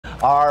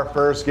our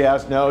first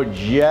guests know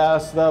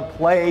just the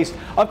place.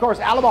 Of course,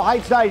 Alamo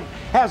Heights Night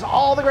has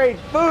all the great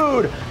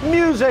food,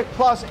 music,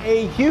 plus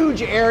a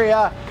huge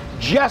area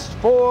just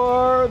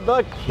for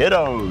the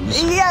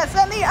kiddos. Yes,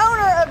 and the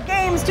owner of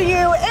Games to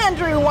You,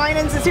 Andrew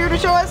Winans, is here to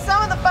show us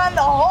some of the fun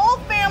the whole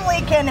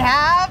family can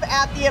have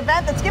at the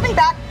event that's giving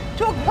back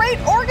to a great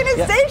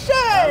organization.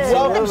 Yes.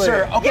 Welcome,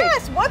 sir. Okay.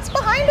 Yes, what's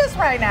behind us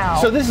right now?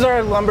 So this is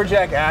our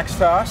lumberjack axe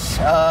toss.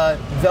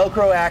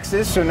 Velcro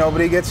axes so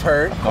nobody gets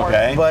hurt.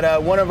 Okay.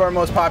 But one of our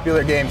most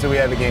popular games that we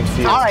have at Games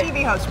to You. All right.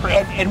 TV host proof.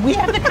 And we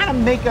have to kind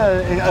of make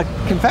a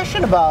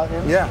confession about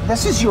it. Yeah.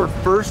 This is your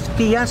first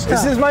Fiesta.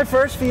 This is my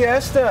first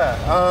Fiesta.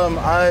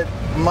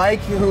 Mike,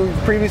 who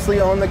previously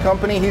owned the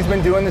company, he's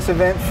been doing this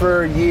event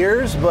for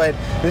years, but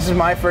this is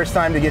my first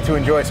time to get to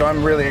enjoy, so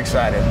I'm really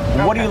excited.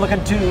 What are you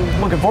looking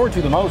forward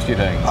to the most, you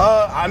think?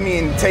 I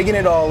mean, taking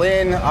it all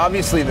in.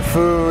 Obviously the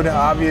food,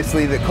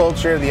 obviously the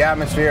culture, the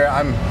atmosphere.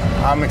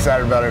 I'm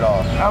excited about it all.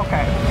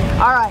 Okay.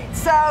 All right.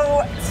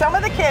 So some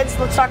of the kids,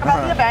 let's talk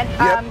about the event.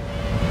 Yep.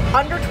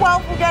 Under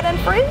 12 will get in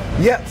free?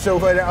 Yeah, so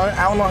at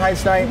Alamo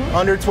Heights Night,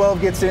 under 12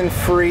 gets in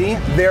free.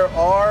 There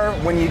are,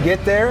 when you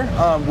get there,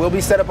 we'll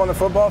be set up on the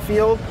football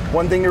field.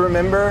 One thing to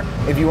remember,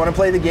 if you want to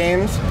play the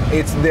games,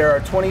 there are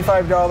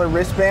 $25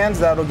 wristbands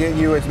that'll get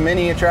you as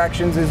many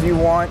attractions as you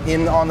want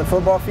on the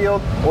football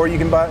field, or you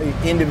can buy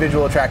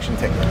individual attraction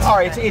tickets. All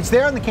right, it's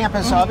there on the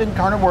campus of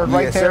Incarnate Word,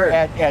 right Yes, there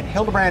sir. at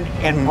Hildebrand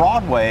and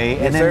Broadway.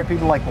 Yes, and then sir.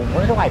 people are like, well,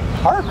 where do I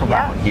park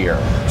around here?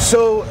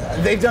 So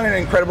they've done an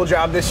incredible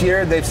job this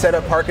year. They've set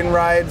up parking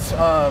rides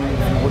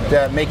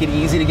that make it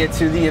easy to get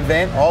to the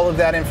event. All of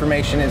that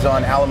information is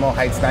on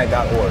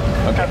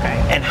alamoheightsnight.org.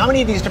 Okay. And how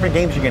many of these different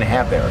games are you going to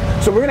have there?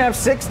 So we're going to have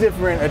 6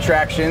 different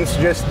attractions,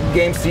 just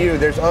Games to You.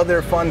 There's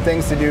other fun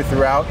things to do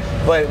throughout,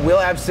 but we'll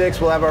have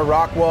 6. We'll have our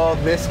rock wall.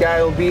 This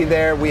guy will be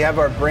there. We have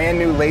our brand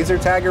new laser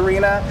tag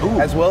arena,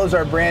 as well as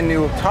our brand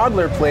new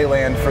toddler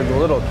playland for the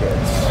little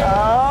kids.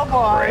 Oh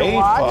boy, Great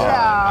watch fun.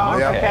 out.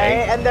 Okay.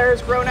 Okay, and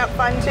there's grown-up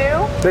fun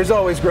too? There's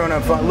always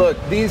grown-up fun. Look,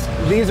 these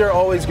are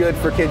always good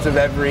for kids of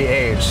every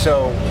age,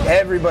 so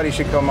everybody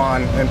should come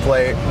on and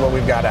play what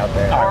we've got out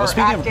there. All right, Or well,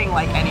 speaking of- acting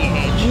like any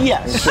age.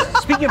 Yes.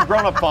 Speaking of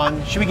grown-up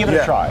fun, should we give it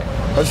a try?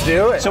 Let's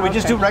do it. So we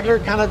just do regular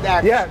kind of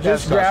axe? Yeah,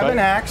 just stuff, grab right? an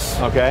axe.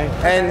 Okay.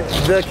 And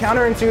the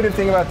counterintuitive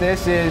thing about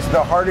this is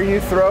the harder you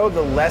throw,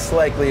 the less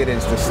likely it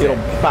is to stick.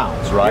 It'll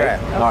bounce, right?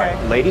 Yeah. All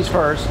right, ladies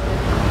first.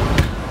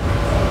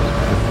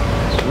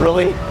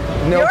 Really?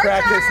 No Your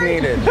practice turn.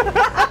 needed.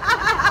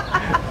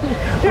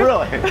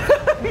 Really?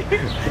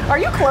 Are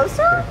you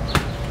closer?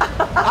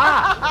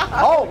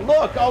 Oh,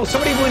 look. Oh,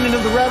 somebody went into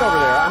the red over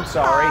there. I'm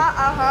sorry.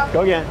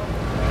 Go again.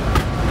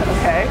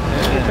 Okay,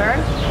 your turn.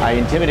 I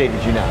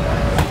intimidated you now.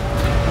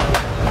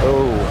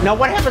 Oh. Now,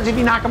 what happens if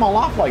you knock them all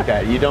off like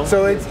that? You don't?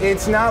 So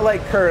it's not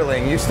like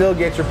curling. You still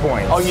get your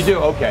points. Oh, you do?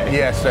 Okay.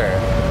 Yes, sir.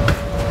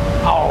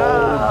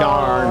 Oh,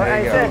 darn.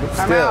 That's There you it.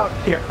 go. I'm Still. out.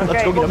 Here, let's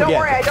Okay, go get well, them don't again.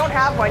 worry, I don't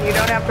have one. You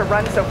don't have to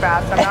run so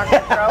fast. I'm not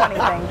going to throw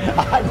anything.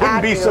 I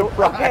wouldn't be at you,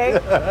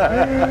 surprised.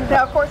 Okay?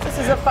 Now, of course, this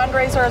is a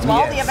fundraiser as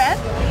well, the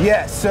event.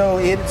 Yes, so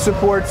it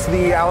supports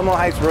the Alamo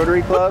Heights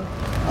Rotary Club.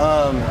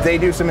 They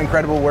do some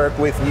incredible work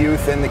with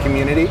youth in the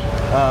community,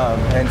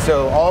 and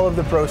so all of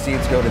the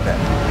proceeds go to them.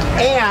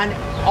 And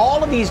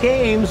all of these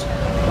games,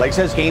 like it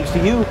says, Games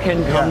to You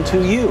can come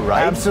to you,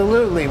 right?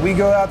 Absolutely. We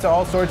go out to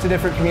all sorts of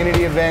different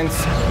community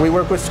events. We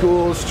work with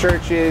schools,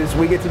 churches.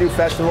 We get to do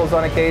festivals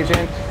on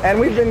occasion, and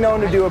we've been known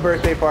to do a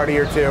birthday party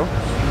or two.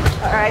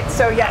 All right,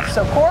 so yes,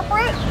 so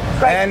corporate,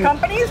 right,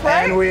 companies,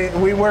 right?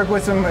 And we work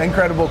with some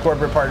incredible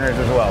corporate partners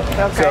as well.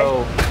 Okay.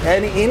 So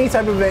any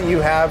type of event you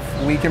have,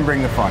 we can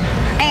bring the fun.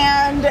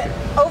 And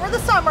over the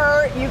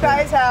summer, you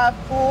guys have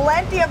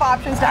plenty of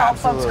options to help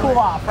folks cool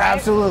off, right?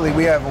 Absolutely.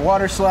 We have a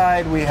water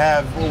slide, we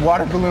have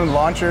water balloon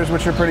launchers,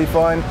 which are pretty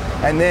fun,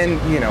 and then,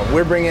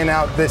 we're bringing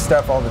out this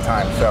stuff all the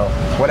time, so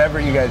whatever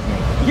you guys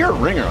need. You're a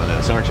ringer on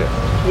this, aren't you?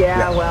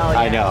 Yeah, well, yeah.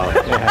 I know.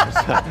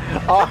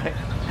 Yes. All right.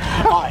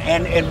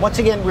 And once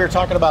again, we were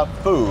talking about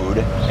food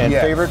and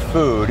favorite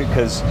food,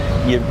 because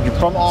you're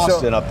from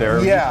Austin up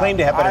there. Yeah, you claim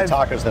to have better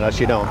tacos than us.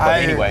 You don't.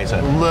 But anyways.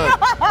 Look,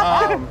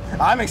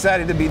 I'm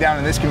excited to be down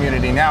in this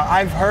community. Now,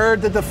 I've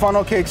heard that the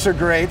funnel cakes are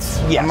great.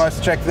 Yes. I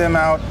must check them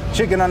out.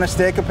 Chicken on a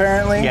stick,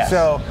 apparently. Yes.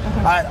 So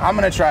I'm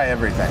going to try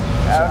everything.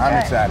 So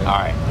I'm excited. All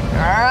right. All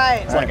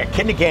right. It's like a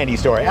kid candy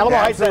store. Alamo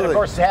Heights Night, of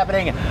course, is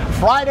happening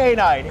Friday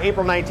night,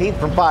 April 19th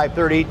from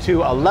 5:30 to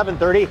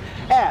 11:30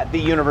 at the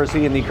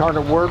University in the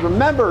Incarnate Word.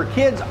 Remember,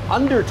 kids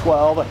under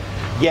 12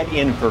 get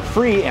in for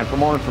free. And for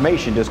more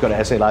information, just go to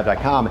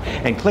SALive.com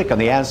and click on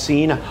the As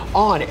Seen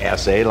on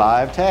SA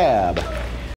Live tab.